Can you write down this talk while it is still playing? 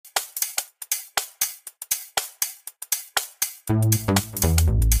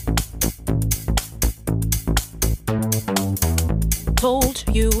Told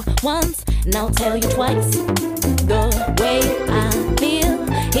you once, now tell you twice. The way I feel,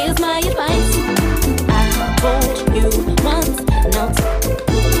 here's my advice. I told you once, now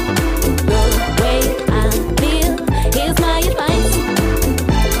the way I feel, here's my advice.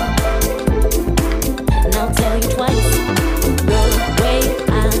 Now tell you twice. The way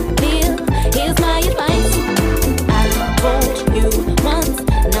I feel, here's my advice. I told you once,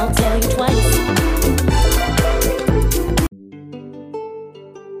 now tell you twice.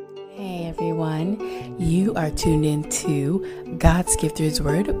 Everyone, you are tuned into God's Gift Through His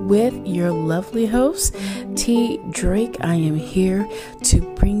Word with your lovely host, T. Drake. I am here to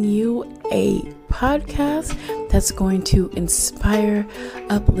bring you a podcast that's going to inspire,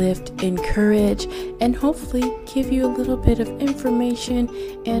 uplift, encourage, and hopefully give you a little bit of information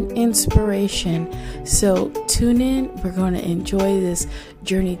and inspiration. So tune in. We're going to enjoy this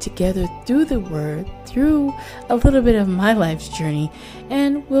journey together through the Word, through a little bit of my life's journey,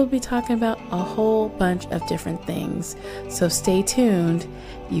 and we'll be talking about a whole bunch of different things. So stay tuned.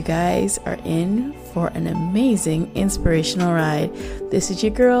 You guys are in for an amazing inspirational ride. This is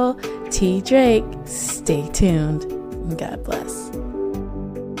your girl, T. Drake. Stay tuned. God bless.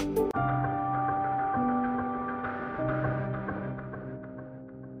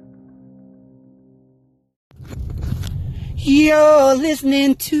 You're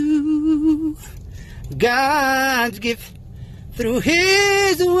listening to God's Gift Through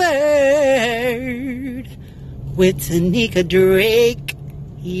His Word with Tanika Drake.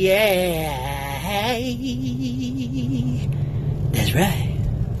 Yeah, that's right.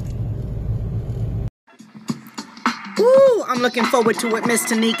 Ooh, I'm looking forward to it, Miss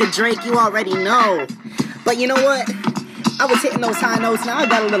Tanika Drake. You already know. But you know what? I was hitting those high notes. Now I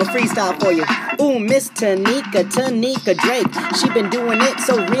got a little freestyle for you. Ooh, Miss Tanika Drake. She been doing it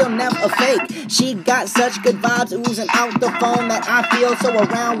so real, never fake. She got such good vibes oozing out the phone that I feel so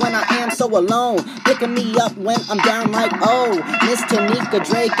around when I am so alone. Picking me up when I'm down like, oh, Miss Tanika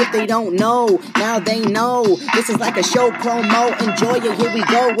Drake. If they don't know, now they know. This is like a show promo. Enjoy it, here we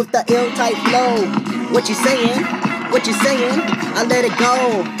go with the ill type flow. What you saying? What you saying? I let it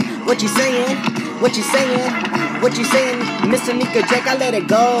go. What you saying? What you saying? What you saying, Mr. Tanika Drake? I let it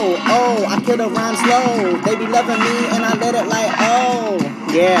go. Oh, I kill the rhyme slow. They be loving me and I let it like, oh.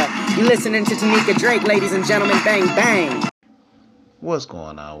 Yeah, you listening to Tanika Drake, ladies and gentlemen. Bang, bang. What's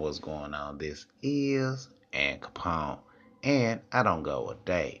going on? What's going on? This is Ann Capone. And I don't go a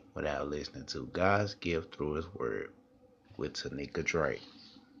day without listening to God's Gift Through His Word with Tanika Drake.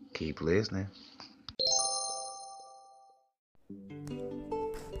 Keep listening.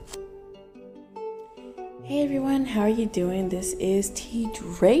 Hey everyone, how are you doing? This is T.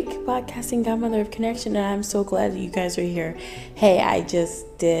 Drake, podcasting Godmother of Connection, and I'm so glad that you guys are here. Hey, I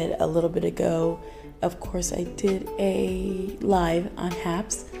just did a little bit ago, of course, I did a live on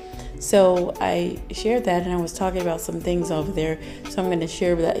Haps. So I shared that and I was talking about some things over there. So I'm going to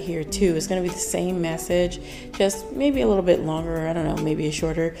share that here too. It's going to be the same message, just maybe a little bit longer. I don't know, maybe a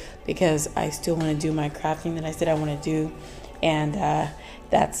shorter, because I still want to do my crafting that I said I want to do. And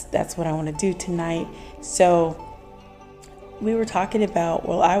that's what I want to do tonight. So I was talking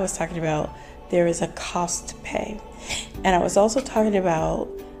about there is a cost to pay. And I was also talking about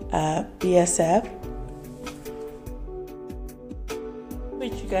BSF,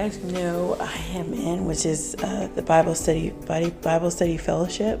 which you guys know I am in, which is the Bible Study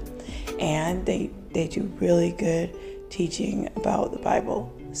Fellowship. And they do really good teaching about the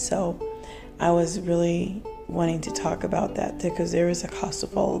Bible. So I was really wanting to talk about that because there is a cost to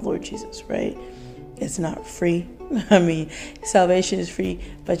follow the Lord Jesus, right? It's not free. I mean, salvation is free,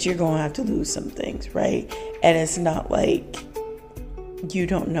 but you're going to have to lose some things, right? And it's not like you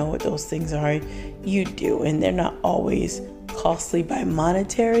don't know what those things are. You do, and they're not always costly by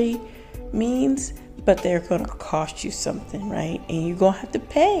monetary means, but they're going to cost you something, right? And you're going to have to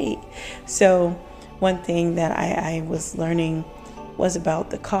pay. So one thing that I was learning was about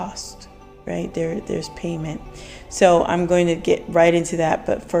the cost. Right? There's payment. So I'm going to get right into that.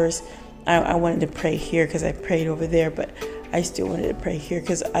 But first, I wanted to pray here because I prayed over there. But I still wanted to pray here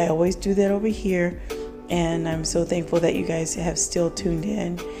because I always do that over here. And I'm so thankful that you guys have still tuned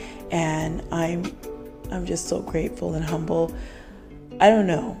in. And I'm just so grateful and humble. I don't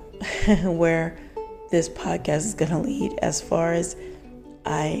know where this podcast is going to lead. As far as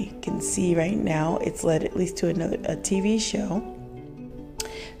I can see right now, it's led at least to a TV show.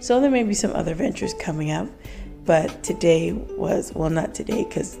 So there may be some other ventures coming up, but today was, well, not today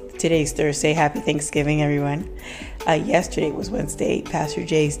because the Today's Thursday. Happy Thanksgiving, everyone. Yesterday was Wednesday, Pastor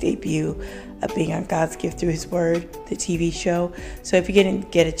Jay's debut of being on God's Gift Through His Word, the TV show. So if you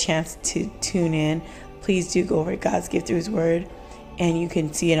get a chance to tune in, please do go over to God's Gift Through His Word, and you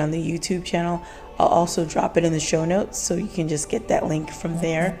can see it on the YouTube channel. I'll also drop it in the show notes, so you can just get that link from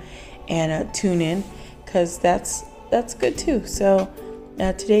there and tune in, because that's good too. So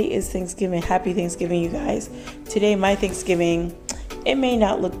today is Thanksgiving. Happy Thanksgiving, you guys. Today, my Thanksgiving, it may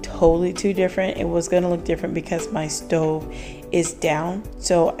not look totally too different. It was going to look different because my stove is down,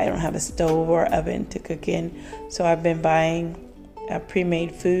 so I don't have a stove or oven to cook in. So I've been buying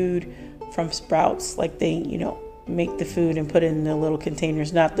pre-made food from Sprouts, like they, make the food and put it in the little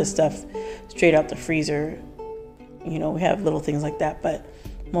containers, not the stuff straight out the freezer. We have little things like that, but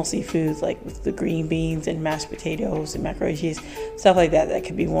mostly foods like with the green beans and mashed potatoes and macaroni and cheese, stuff like that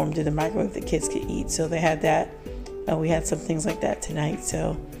could be warmed in the microwave the kids could eat. So they had that. We had some things like that tonight.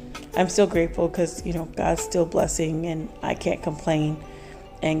 So I'm still grateful because, God's still blessing and I can't complain.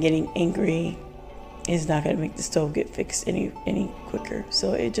 And getting angry is not going to make the stove get fixed any quicker.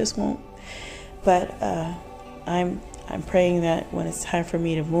 So it just won't. But I'm praying that when it's time for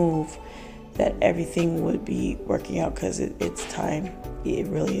me to move, that everything would be working out, because it's time. It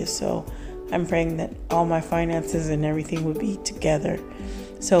really is. So I'm praying that all my finances and everything would be together.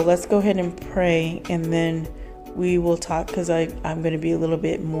 So let's go ahead and pray, and then we will talk, because I'm going to be a little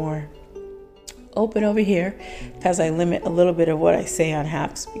bit more open over here, because I limit a little bit of what I say on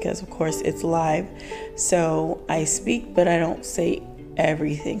Haps, because of course it's live. So I speak, but I don't say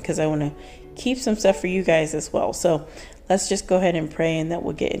everything, because I want to keep some stuff for you guys as well. So let's just go ahead and pray, and that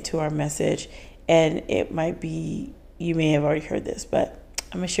we'll get into our message. And it might be, you may have already heard this, but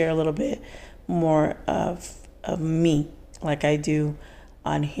I'm going to share a little bit more of me, like I do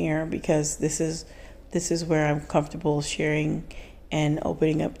on here, because this is where I'm comfortable sharing and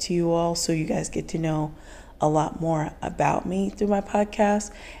opening up to you all, so you guys get to know a lot more about me through my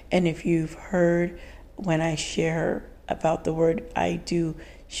podcast. And if you've heard when I share about the word, I do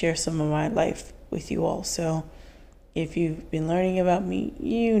share some of my life with you all. So if you've been learning about me,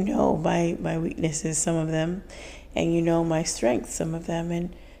 my weaknesses, some of them, and my strengths, some of them,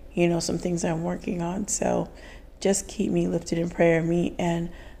 and some things I'm working on. So just keep me lifted in prayer, me and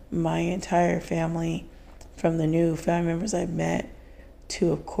my entire family, from the new family members I've met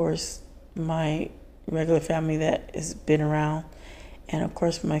to, of course, my regular family that has been around, and of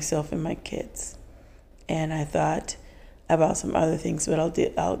course myself and my kids. And I thought about some other things, but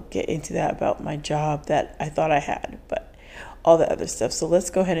I'll get into that, about my job that I thought I had, but all the other stuff. So let's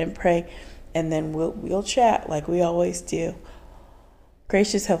go ahead and pray, and then we'll chat like we always do.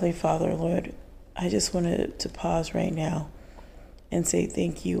 Gracious Heavenly Father, Lord, I just wanted to pause right now and say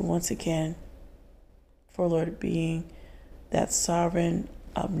thank you once again for, Lord, being that sovereign,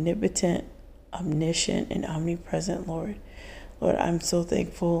 omnipotent, omniscient, and omnipresent Lord. Lord, I'm so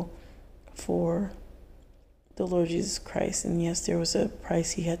thankful for the Lord Jesus Christ. And yes, there was a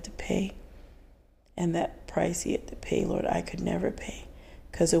price he had to pay. And that price he had to pay, Lord, I could never pay,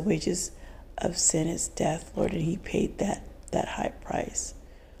 because the wages of sin is death, Lord. And he paid that high price.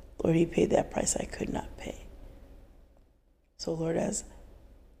 Lord, he paid that price I could not pay. So, Lord, as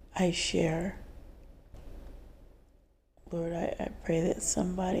I share, Lord, I pray that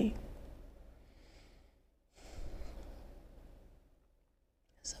somebody,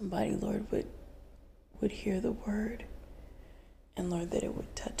 Lord, would hear the word, and Lord, that it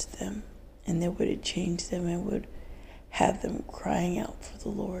would touch them, and that would change them, and would have them crying out for the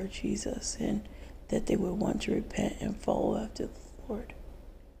Lord Jesus, and that they would want to repent and follow after the Lord.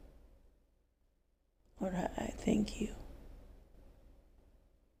 Lord, I thank you.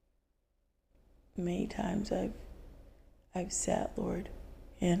 Many times I've sat, Lord,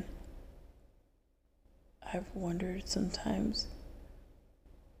 and I've wondered sometimes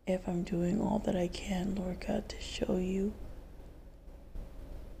if I'm doing all that I can, Lord God, to show you,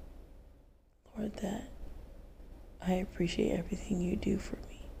 Lord, that I appreciate everything you do for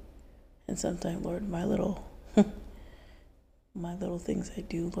me. And sometimes, Lord, my little things I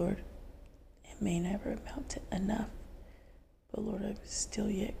do, Lord, it may never amount to enough. But Lord, I'm still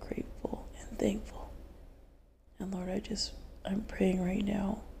yet grateful and thankful. And Lord, I'm praying right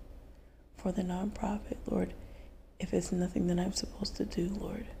now for the nonprofit, Lord. If it's nothing that I'm supposed to do,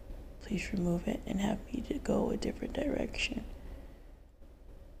 Lord, please remove it and have me to go a different direction.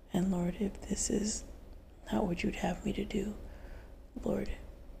 And Lord, if this is not what you'd have me to do, Lord,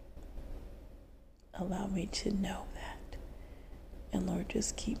 allow me to know that. And Lord,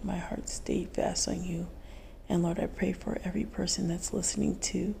 just keep my heart steadfast on you. And Lord, I pray for every person that's listening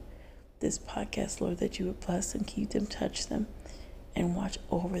to this podcast, Lord, that you would bless them, keep them, touch them, and watch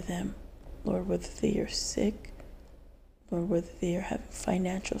over them, Lord, whether they are sick, Lord, whether they are having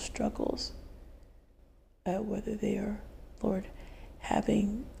financial struggles, whether they are, Lord,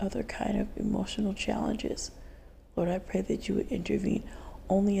 having other kind of emotional challenges. Lord, I pray that you would intervene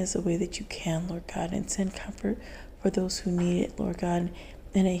only as a way that you can, Lord God, and send comfort for those who need it, Lord God,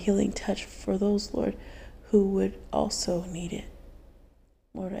 and a healing touch for those, Lord, who would also need it.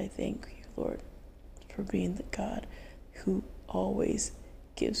 Lord, I thank you, Lord, for being the God who always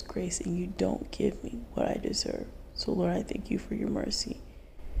gives grace, and you don't give me what I deserve. So, Lord, I thank you for your mercy.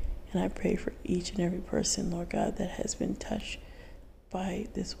 And I pray for each and every person, Lord God, that has been touched by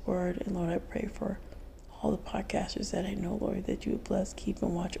this word. And Lord, I pray for all the podcasters that I know, Lord, that you would bless, keep,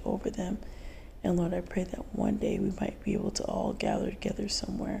 and watch over them. And Lord, I pray that one day we might be able to all gather together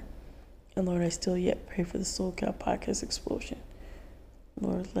somewhere. And Lord, I still yet pray for the Soul God Podcast Explosion.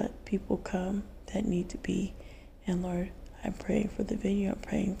 Lord, let people come that need to be. And Lord, I'm praying for the venue. I'm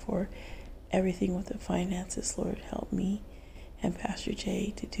praying for everything with the finances. Lord, help me and Pastor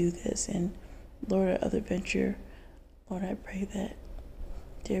Jay to do this. And Lord, our other venture, Lord, I pray that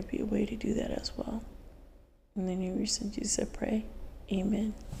there be a way to do that as well. In the name of your Son, Jesus, I pray.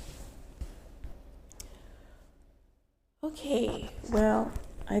 Amen. Okay, well,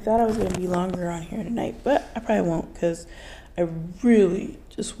 I thought I was going to be longer on here tonight, but I probably won't, because I really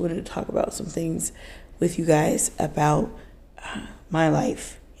just wanted to talk about some things with you guys about my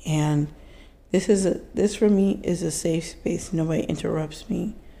life. And this for me is a safe space. Nobody interrupts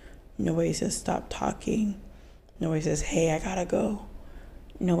me. Nobody says stop talking. Nobody says, hey, I gotta go.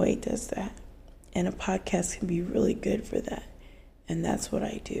 Nobody does that. And a podcast can be really good for that. And that's what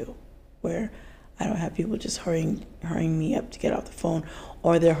I do, where I don't have people just hurrying me up to get off the phone,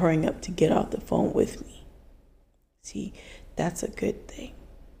 or they're hurrying up to get off the phone with me. See, that's a good thing,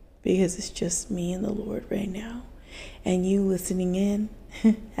 because it's just me and the Lord right now, and you listening in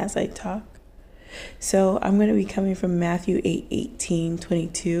as I talk. So I'm going to be coming from Matthew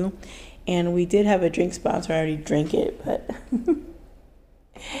 8:18-22, and we did have a drink sponsor. I already drank it, but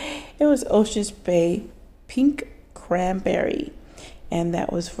it was Ocean Spray Pink Cranberry. And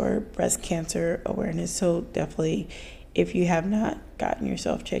that was for breast cancer awareness. So definitely, if you have not gotten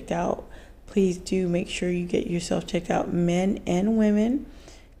yourself checked out, please do make sure you get yourself checked out, men and women,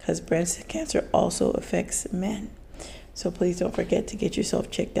 because breast cancer also affects men. So please don't forget to get yourself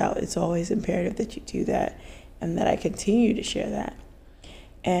checked out. It's always imperative that you do that, and that I continue to share that.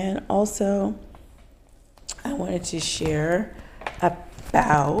 And also, I wanted to share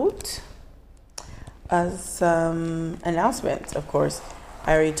about some announcements. Of course,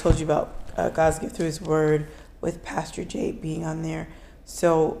 I already told you about God's Gift Through His Word with Pastor Jay being on there.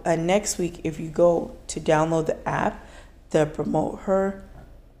 So next week, if you go to download the app, the Promote Her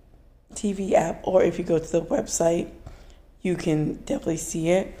TV app, or if you go to the website, you can definitely see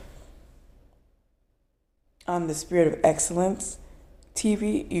it on the Spirit of Excellence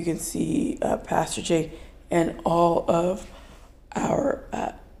TV. You can see Pastor Jay and all of our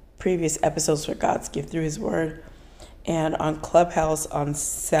previous episodes for God's Gift Through His Word. And on Clubhouse on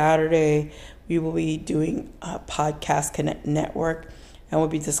Saturday, we will be doing a Podcast Connect Network, and we'll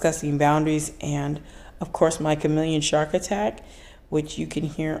be discussing boundaries and, of course, my chameleon shark attack, which you can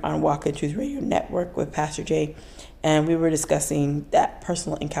hear on Walk in Truth Radio Network with Pastor Jay. And we were discussing that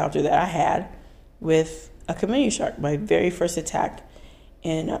personal encounter that I had with a chameleon shark, my very first attack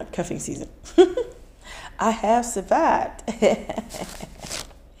in cuffing season. I have survived.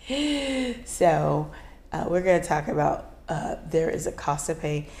 So we're going to talk about there is a cost to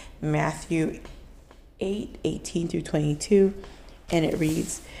pay, Matthew 8:18-22, and it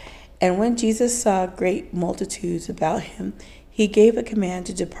reads, "And when Jesus saw great multitudes about him, he gave a command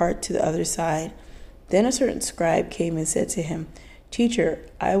to depart to the other side. Then a certain scribe came and said to him, 'Teacher,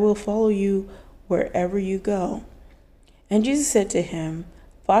 I will follow you wherever you go.' And Jesus said to him,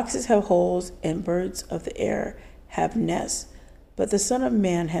 'Foxes have holes and birds of the air have nests, but the Son of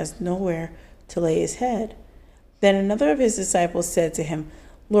Man has nowhere to lay his head.' Then another of his disciples said to him,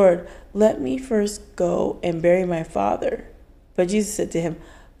 'Lord, let me first go and bury my father.' But Jesus said to him,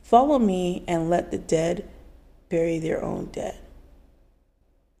 'Follow me and let the dead bury their own dead.'"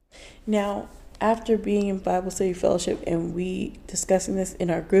 Now, after being in Bible Study Fellowship and we discussing this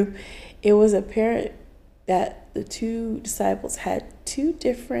in our group, it was apparent that the two disciples had two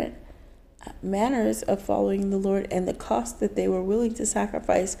different manners of following the Lord and the cost that they were willing to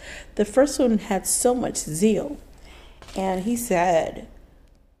sacrifice. The first one had so much zeal, and he said,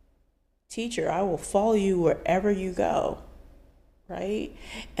 "Teacher, I will follow you wherever you go," right?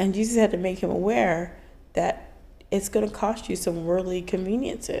 And Jesus had to make him aware that it's going to cost you some worldly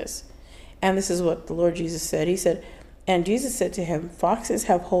conveniences. And this is what the Lord Jesus said. He said, And Jesus said to him, foxes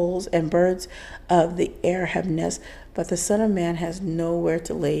have holes and birds of the air have nests, but the Son of Man has nowhere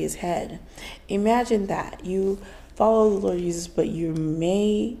to lay his head. Imagine that. You follow the Lord Jesus, but you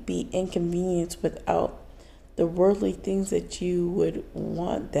may be inconvenienced without the worldly things that you would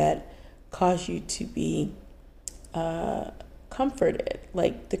want that cause you to be comforted,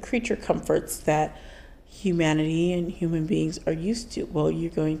 like the creature comforts that humanity and human beings are used to. Well, you're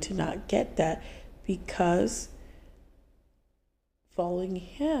going to not get that because following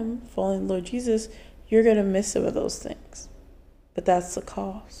him, following Lord Jesus, you're going to miss some of those things. But that's the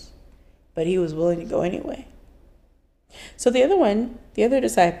cost. But he was willing to go anyway. So the other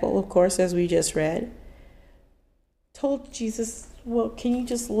disciple, of course, as we just read, told Jesus, well, can you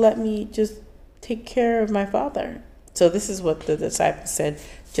just let me just take care of my Father? So this is what the disciple said,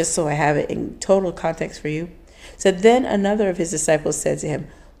 just so I have it in total context for you. So then another of his disciples said to him,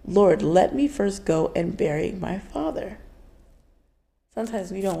 Lord, let me first go and bury my father.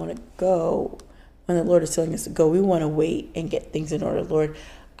 Sometimes we don't want to go when the Lord is telling us to go. We want to wait and get things in order. Lord,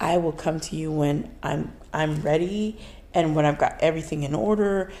 I will come to you when I'm ready and when I've got everything in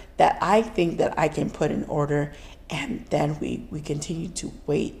order that I think that I can put in order. And then we continue to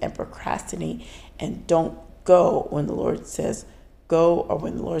wait and procrastinate and don't go when the Lord says go, or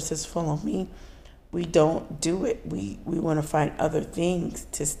when the Lord says follow me. We don't do it. We want to find other things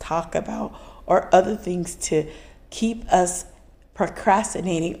to talk about or other things to keep us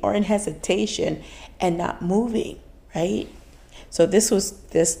procrastinating or in hesitation and not moving, right? So this was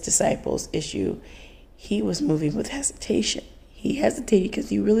this disciple's issue. He was moving with hesitation. He hesitated because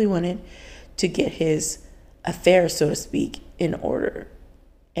he really wanted to get his affairs, so to speak, in order.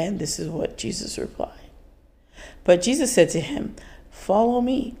 And this is what Jesus replied. But Jesus said to him, follow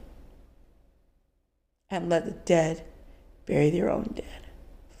me and let the dead bury their own dead.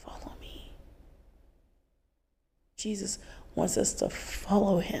 Follow me. Jesus wants us to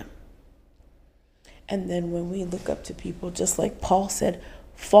follow him. And then when we look up to people, just like Paul said,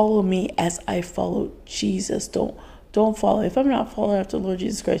 follow me as I follow Jesus. Don't follow. If I'm not following after the Lord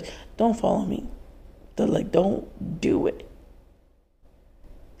Jesus Christ, don't follow me. Don't do it.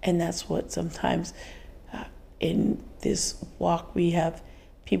 And that's what sometimes in this walk we have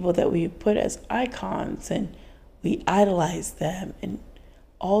people that we put as icons and we idolize them and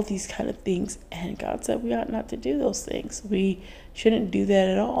all these kind of things. And God said we ought not to do those things. We shouldn't do that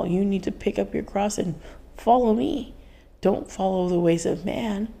at all. You need to pick up your cross and follow me. Don't follow the ways of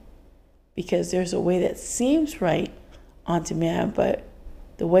man, because there's a way that seems right unto man, but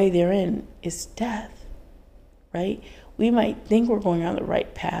the way they're in is death, right? We might think we're going on the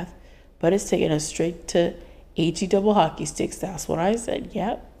right path, but it's taking us straight to HE double hockey sticks. That's what I said.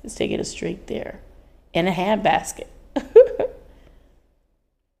 Yep, it's taking us straight there in a handbasket.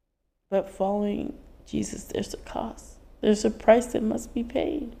 But following Jesus, there's a cost. There's a price that must be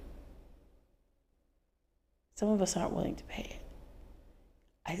paid. Some of us aren't willing to pay it.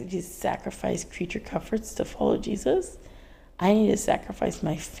 I need to sacrifice creature comforts to follow Jesus. I need to sacrifice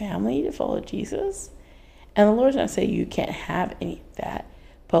my family to follow Jesus. And the Lord's not saying you can't have any of that.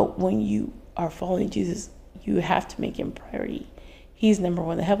 But when you are following Jesus, you have to make him priority. He's number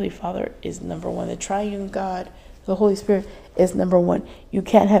one. The Heavenly Father is number one. The triune God, the Holy Spirit, is number one. You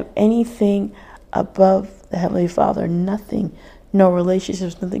can't have anything above the Heavenly Father. Nothing. No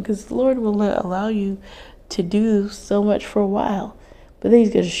relationships, nothing. Because the Lord will allow you to do so much for a while. But then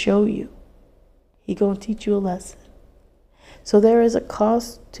he's going to show you. He's going to teach you a lesson. So there is a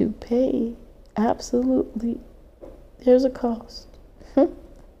cost to pay. Absolutely. There's a cost.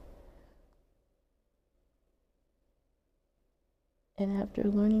 And after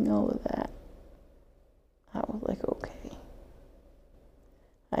learning all of that, I was like, okay,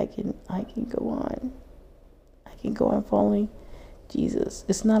 I can go on. I can go on following Jesus.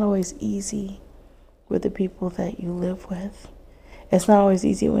 It's not always easy with the people that you live with. It's not always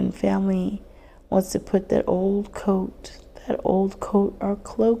easy when family wants to put that old coat or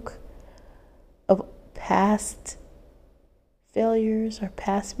cloak of past failures or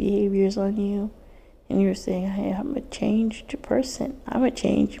past behaviors on you. And you're saying, hey, I'm a changed person. I'm a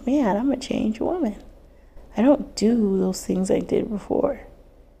changed man. I'm a changed woman. I don't do those things I did before.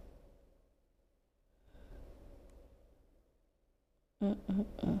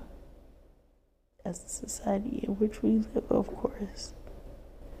 That's the society in which we live, of course.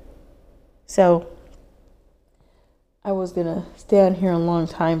 So, I was going to stay on here a long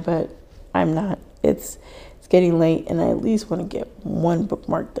time, but I'm not. It's getting late, and I at least want to get one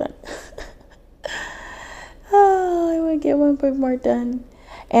bookmark done. Oh, I want to get one bookmark done.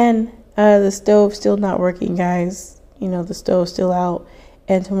 And the stove's still not working, guys. You know, the stove's still out.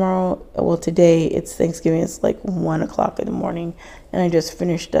 And today it's Thanksgiving. It's like 1 o'clock in the morning, and I just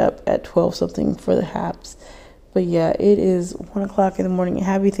finished up at 12 something for the haps. But yeah, it is 1 o'clock in the morning.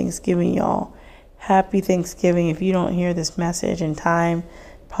 Happy Thanksgiving, y'all. Happy Thanksgiving. If you don't hear this message in time,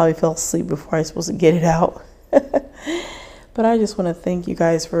 probably fell asleep before I was supposed to get it out. But I just want to thank you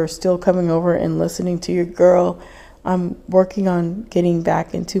guys for still coming over and listening to your girl. I'm working on getting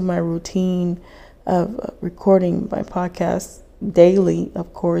back into my routine of recording my podcast daily,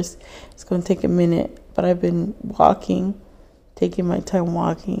 of course. It's going to take a minute, but I've been taking my time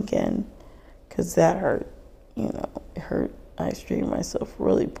walking again, because that hurt. It hurt. I strained myself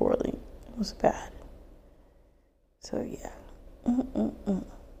really poorly. It was bad. So yeah,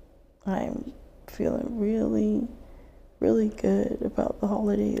 I'm feeling really, really good about the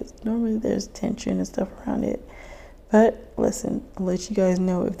holidays. Normally there's tension and stuff around it, but listen, I'll let you guys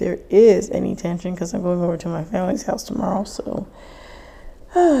know if there is any tension, because I'm going over to my family's house tomorrow. So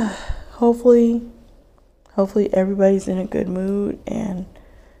hopefully everybody's in a good mood and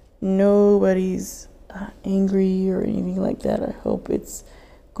nobody's angry or anything like that. I hope it's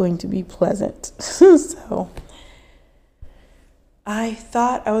going to be pleasant. So I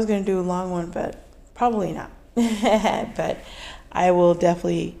thought I was going to do a long one, but probably not. But I will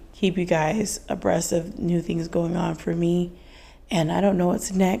definitely keep you guys abreast of new things going on for me. And I don't know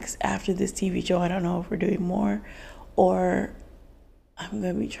what's next after this TV show. I don't know if we're doing more or I'm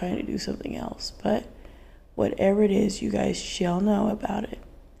going to be trying to do something else. But whatever it is, you guys shall know about it.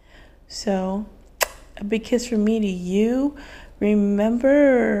 So a big kiss from me to you.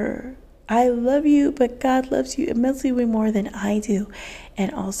 Remember, I love you, but God loves you immensely way more than I do.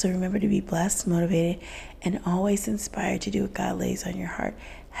 And also remember to be blessed, motivated, and always inspired to do what God lays on your heart.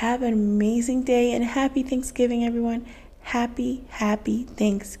 Have an amazing day and happy Thanksgiving, everyone. Happy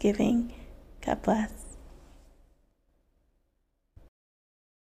Thanksgiving. God bless.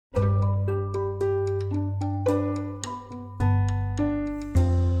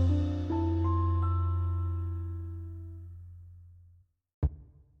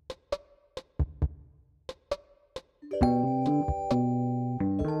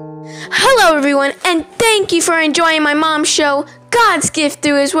 Hello everyone, and thank you for enjoying my mom's show, God's Gift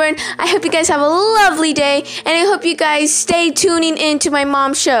Through His Word. I hope you guys have a lovely day, and I hope you guys stay tuning into my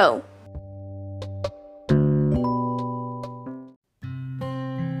mom's show.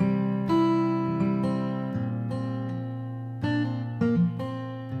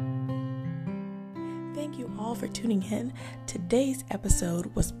 Thank you all for tuning in. Today's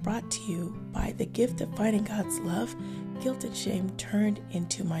episode was brought to you by The Gift of Finding God's Love, Guilt and Shame Turned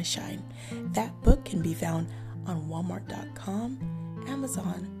into My Shine. That book can be found on Walmart.com,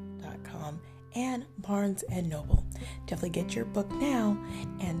 Amazon.com, and Barnes & Noble. Definitely get your book now,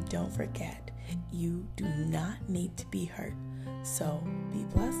 and don't forget, you do not need to be hurt. So be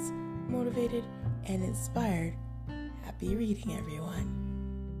blessed, motivated, and inspired. Happy reading, everyone.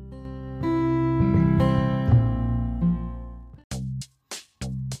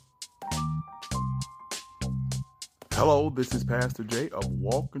 Hello, this is Pastor Jay of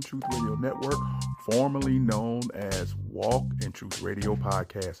Walk in Truth Radio Network, formerly known as Walk in Truth Radio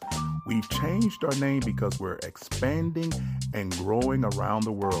Podcast. We've changed our name because we're expanding and growing around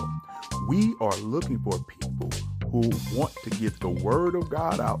the world. We are looking for people who want to get the Word of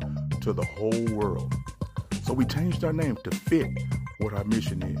God out to the whole world. So we changed our name to fit what our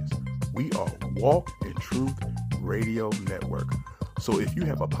mission is. We are Walk in Truth Radio Network. So if you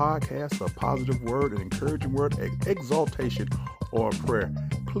have a podcast, a positive word, an encouraging word, an exaltation, or a prayer,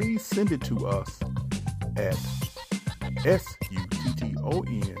 please send it to us at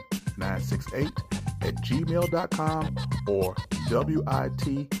sutton968@gmail.com or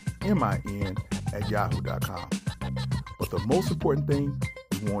witmin@yahoo.com. But the most important thing,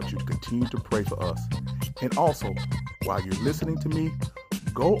 we want you to continue to pray for us. And also, while you're listening to me,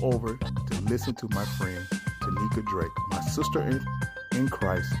 go over to listen to my friend Tanika Drake, my sister in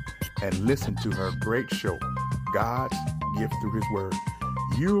Christ, and listen to her great show, God's Gift Through His Word.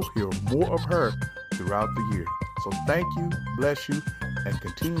 You'll hear more of her throughout the year. So thank you, bless you, and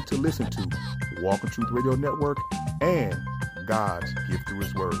continue to listen to Walk in Truth Radio Network and God's Gift Through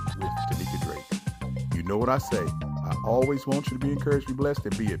His Word with Tanika Drake. You know what I say. I always want you to be encouraged, be blessed,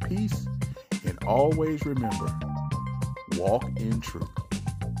 and be at peace. And always remember, walk in truth.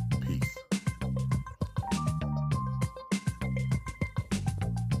 Peace.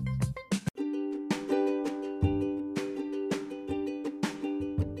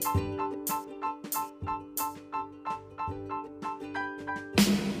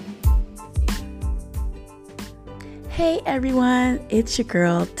 Hey everyone, it's your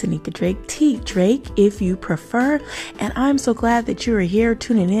girl Tanika Drake, T Drake if you prefer, and I'm so glad that you are here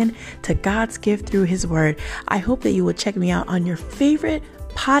tuning in to God's gift through His Word. I hope that you will check me out on your favorite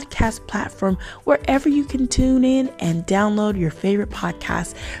podcast platform, wherever you can tune in and download your favorite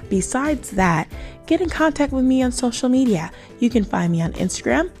podcast. Besides that, get in contact with me on social media. You can find me on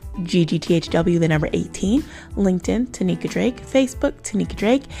Instagram, GGTHW18, LinkedIn, Tanika Drake, Facebook, Tanika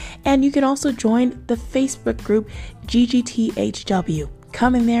Drake, and you can also join the Facebook group, GGTHW.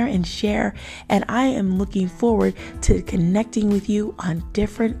 Come in there and share, and I am looking forward to connecting with you on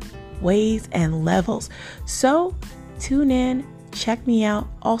different ways and levels. So tune in, check me out.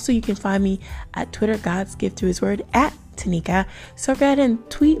 Also, you can find me at Twitter, God's Gift Through His Word, at Tanika. So go ahead and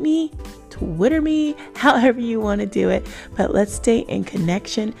tweet me, Twitter me, however you want to do it. But let's stay in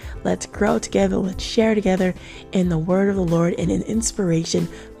connection. Let's grow together. Let's share together in the word of the Lord and in inspiration,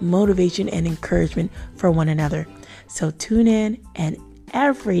 motivation, and encouragement for one another. So tune in, and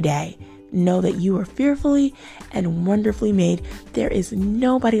every day know that you are fearfully and wonderfully made. There is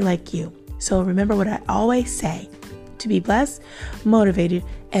nobody like you. So remember what I always say: to be blessed, motivated,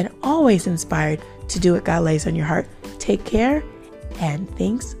 and always inspired to do what God lays on your heart. Take care, and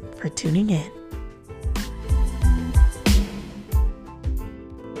thanks for tuning in.